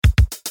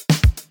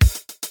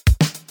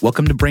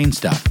Welcome to Brain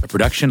Stuff, a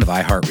production of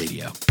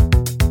iHeartRadio.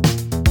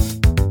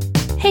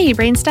 Hey,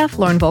 Brain Stuff,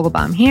 Lauren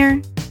Vogelbaum here.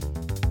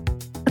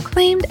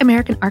 Acclaimed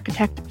American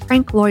architect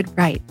Lloyd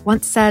Wright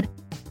once said,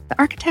 "The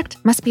architect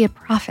must be a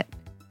prophet.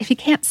 If he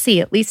can't see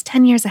at least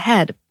 10 years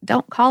ahead,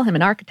 don't call him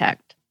an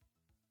architect."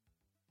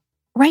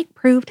 Wright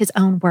proved his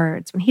own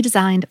words when he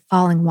designed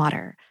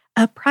Fallingwater,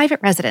 a private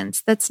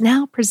residence that's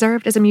now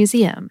preserved as a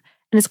museum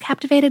and has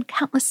captivated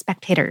countless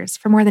spectators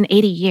for more than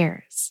 80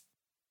 years.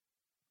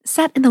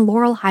 Set in the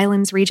Laurel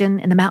Highlands region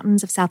in the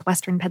mountains of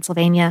southwestern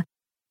Pennsylvania,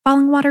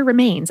 Fallingwater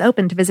remains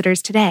open to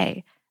visitors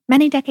today,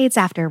 many decades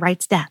after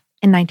Wright's death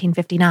in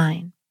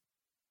 1959.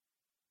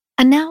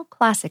 A now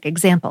classic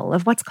example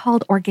of what's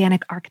called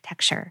organic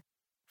architecture,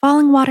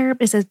 Fallingwater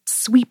is a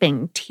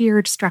sweeping,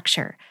 tiered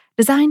structure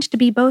designed to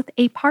be both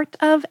a part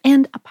of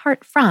and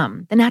apart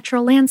from the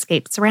natural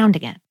landscape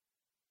surrounding it.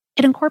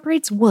 It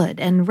incorporates wood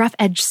and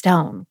rough-edged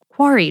stone,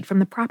 quarried from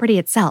the property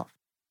itself,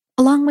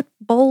 along with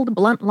bold,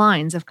 blunt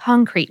lines of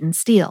concrete and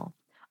steel,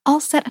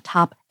 all set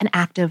atop an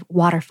active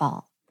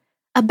waterfall,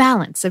 a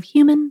balance of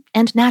human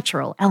and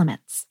natural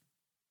elements.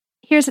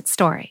 Here's its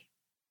story.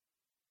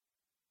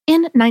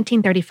 In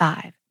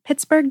 1935,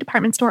 Pittsburgh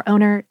department store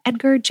owner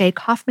Edgar J.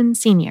 Kaufman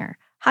Sr.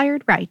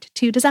 hired Wright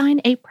to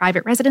design a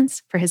private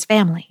residence for his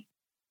family.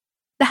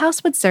 The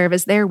house would serve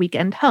as their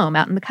weekend home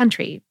out in the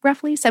country,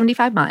 roughly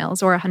 75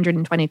 miles or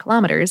 120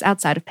 kilometers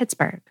outside of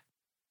Pittsburgh.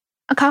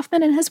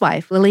 Kaufman and his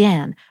wife,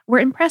 Lillian, were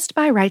impressed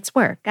by Wright's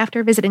work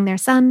after visiting their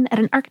son at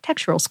an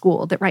architectural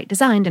school that Wright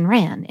designed and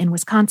ran in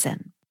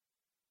Wisconsin.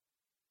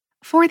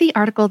 For the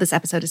article this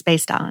episode is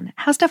based on,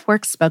 How Stuff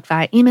Works spoke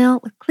via email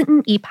with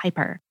Clinton E.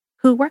 Piper,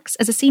 who works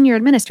as a senior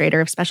administrator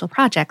of special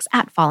projects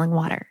at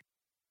Fallingwater.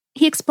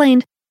 He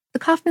explained, the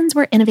Kaufmans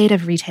were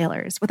innovative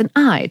retailers with an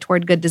eye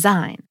toward good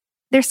design.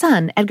 Their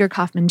son, Edgar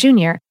Kaufman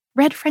Jr.,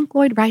 read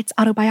Lloyd Wright's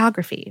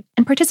autobiography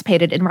and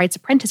participated in Wright's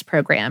apprentice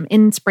program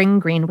in Spring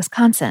Green,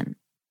 Wisconsin.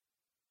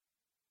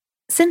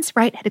 Since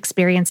Wright had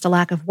experienced a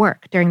lack of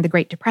work during the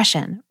Great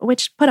Depression,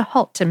 which put a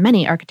halt to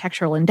many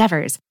architectural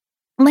endeavors,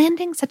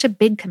 landing such a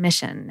big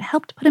commission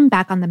helped put him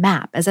back on the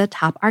map as a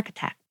top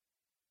architect.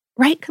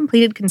 Wright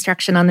completed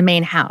construction on the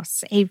main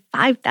house, a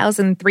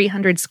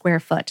 5,300 square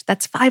foot,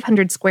 that's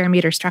 500 square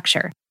meter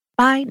structure,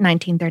 by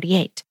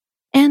 1938,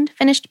 and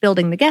finished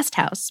building the guest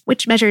house,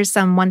 which measures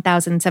some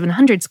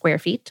 1,700 square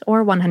feet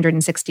or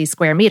 160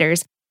 square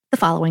meters, the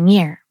following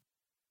year.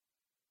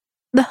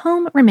 The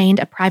home remained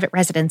a private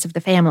residence of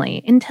the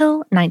family until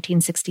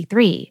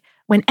 1963,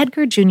 when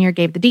Edgar Jr.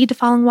 gave the deed to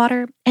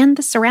Fallingwater and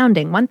the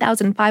surrounding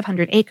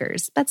 1,500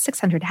 acres, that's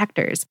 600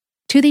 hectares,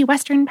 to the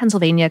Western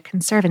Pennsylvania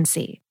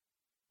Conservancy,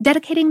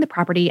 dedicating the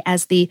property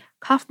as the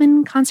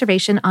Kaufman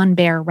Conservation on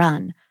Bear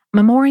Run,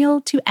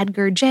 memorial to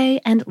Edgar J.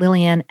 and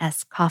Lillian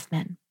S.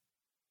 Kaufman.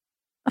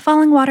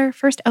 Fallingwater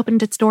first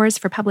opened its doors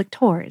for public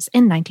tours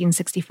in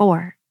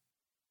 1964.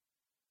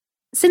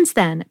 Since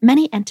then,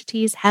 many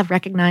entities have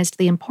recognized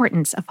the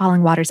importance of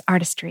Fallingwater's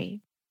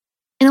artistry.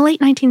 In the late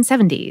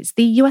 1970s,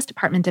 the U.S.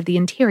 Department of the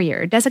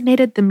Interior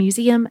designated the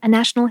museum a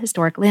National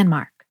Historic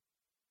Landmark.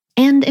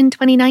 And in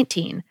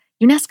 2019,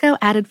 UNESCO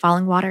added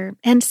Fallingwater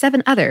and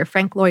 7 other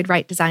Lloyd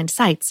Wright-designed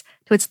sites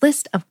to its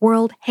list of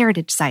World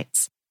Heritage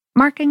Sites,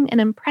 marking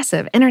an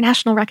impressive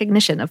international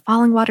recognition of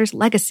Fallingwater's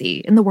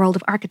legacy in the world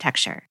of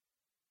architecture.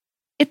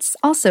 It's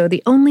also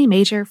the only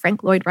major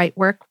Lloyd Wright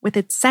work with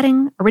its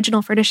setting,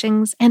 original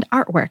furnishings, and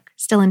artwork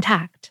still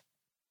intact.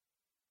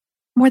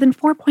 More than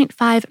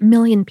 4.5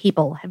 million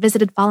people have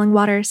visited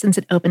Fallingwater since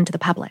it opened to the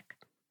public,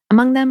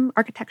 among them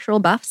architectural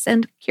buffs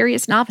and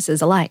curious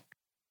novices alike.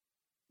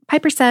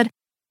 Piper said,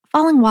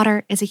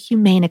 Fallingwater is a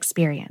humane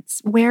experience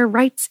where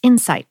Wright's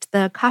insight,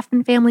 the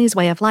Kaufman family's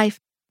way of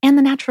life, and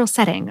the natural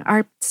setting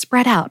are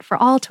spread out for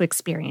all to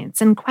experience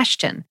and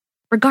question,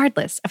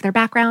 regardless of their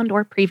background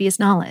or previous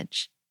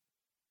knowledge.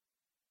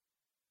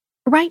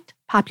 Wright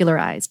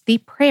popularized the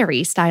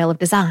prairie style of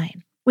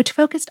design, which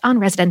focused on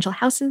residential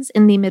houses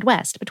in the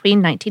Midwest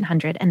between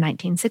 1900 and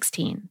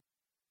 1916.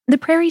 The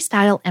prairie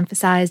style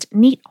emphasized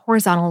neat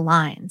horizontal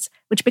lines,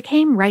 which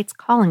became Wright's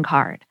calling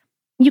card.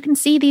 You can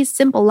see these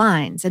simple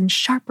lines and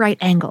sharp right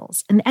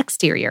angles in the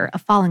exterior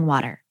of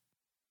Fallingwater.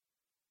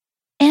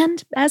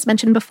 And, as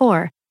mentioned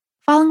before,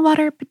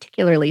 Fallingwater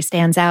particularly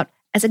stands out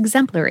as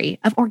exemplary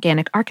of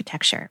organic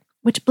architecture,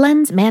 which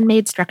blends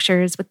man-made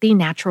structures with the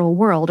natural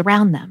world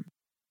around them.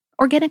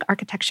 Organic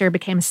architecture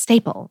became a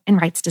staple in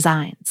Wright's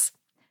designs.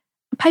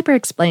 Piper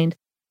explained,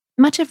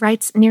 much of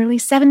Wright's nearly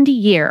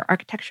 70-year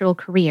architectural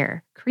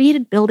career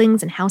created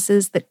buildings and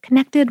houses that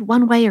connected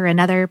one way or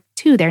another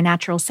to their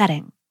natural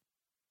setting.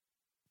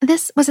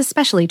 This was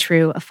especially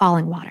true of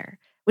Fallingwater,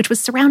 which was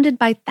surrounded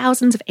by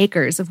thousands of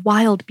acres of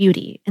wild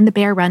beauty in the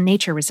Bear Run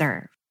Nature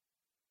Reserve.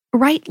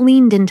 Wright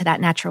leaned into that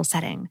natural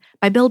setting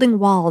by building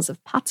walls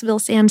of Pottsville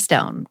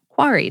sandstone,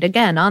 quarried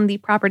again on the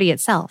property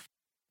itself,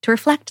 to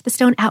reflect the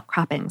stone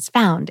outcroppings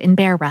found in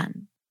Bear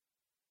Run.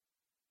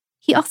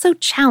 He also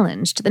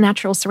challenged the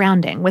natural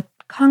surrounding with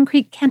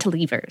concrete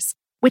cantilevers,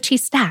 which he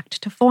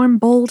stacked to form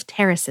bold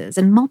terraces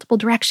in multiple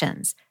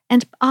directions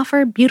and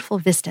offer beautiful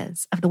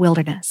vistas of the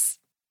wilderness.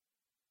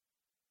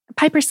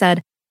 Piper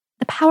said,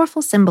 "The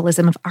powerful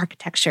symbolism of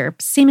architecture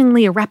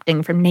seemingly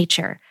erupting from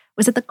nature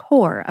was at the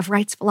core of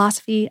Wright's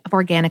philosophy of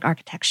organic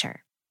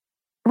architecture.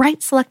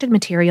 Wright selected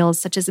materials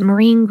such as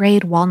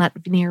marine-grade walnut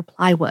veneer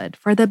plywood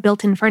for the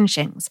built-in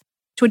furnishings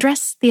to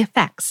address the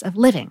effects of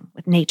living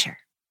with nature."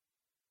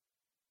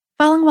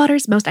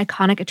 Fallingwater's most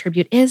iconic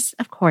attribute is,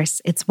 of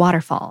course, its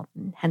waterfall,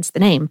 hence the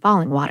name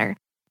Fallingwater,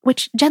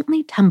 which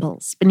gently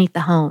tumbles beneath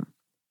the home.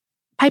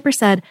 Piper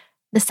said,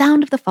 "The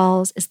sound of the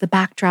falls is the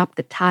backdrop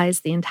that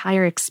ties the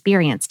entire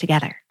experience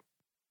together."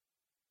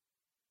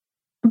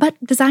 But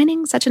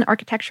designing such an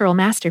architectural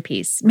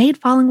masterpiece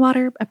made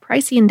Fallingwater a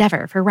pricey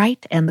endeavor for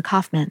Wright and the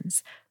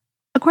Kaufmans.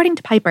 According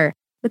to Piper,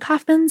 the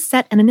Kaufmans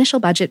set an initial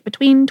budget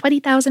between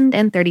 $20,000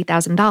 and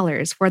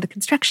 $30,000 for the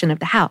construction of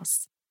the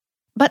house.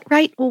 But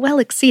Wright well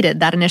exceeded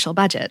that initial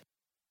budget.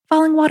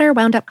 Fallingwater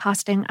wound up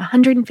costing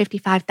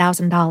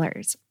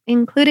 $155,000,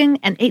 including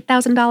an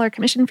 $8,000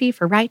 commission fee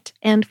for Wright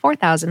and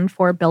 $4,000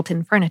 for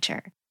built-in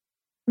furniture.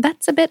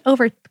 That's a bit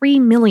over $3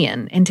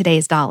 million in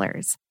today's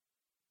dollars.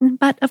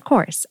 But, of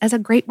course, as a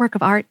great work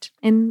of art,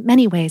 in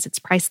many ways it's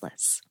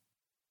priceless.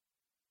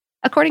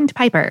 According to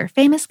Piper,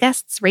 famous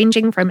guests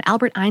ranging from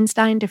Albert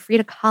Einstein to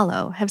Frida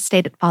Kahlo have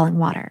stayed at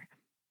Fallingwater.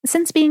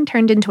 Since being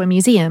turned into a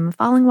museum,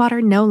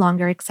 Fallingwater no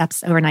longer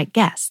accepts overnight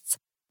guests,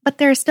 but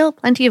there are still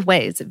plenty of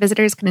ways that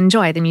visitors can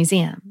enjoy the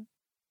museum.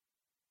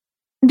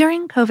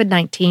 During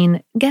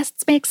COVID-19,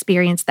 guests may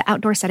experience the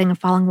outdoor setting of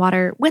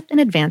Fallingwater with an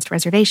advanced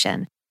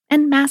reservation,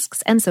 and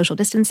masks and social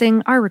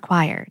distancing are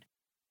required.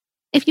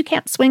 If you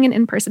can't swing an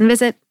in-person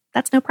visit,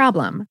 that's no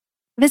problem.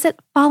 Visit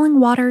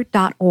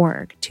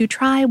fallingwater.org to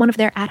try one of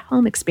their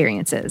at-home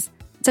experiences,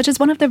 such as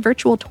one of the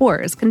virtual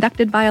tours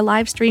conducted via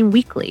live stream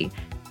weekly,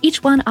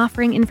 each one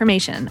offering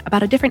information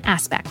about a different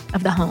aspect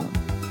of the home.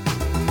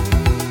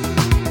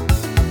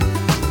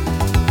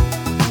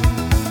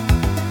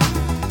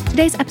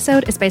 Today's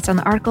episode is based on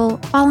the article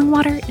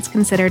 "Fallingwater is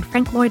considered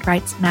Frank Lloyd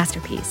Wright's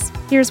masterpiece.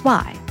 Here's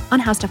why" on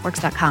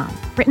HowStuffWorks.com,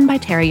 written by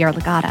Terry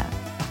Yarlagata.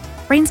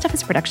 Brainstuff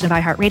is a production of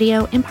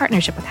iHeartRadio in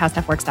partnership with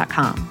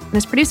HowStuffWorks.com and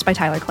is produced by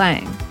Tyler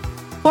Klang.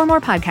 For more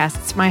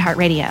podcasts from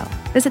iHeartRadio,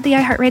 visit the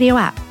iHeartRadio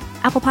app,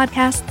 Apple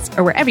Podcasts,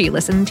 or wherever you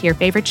listen to your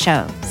favorite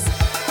shows.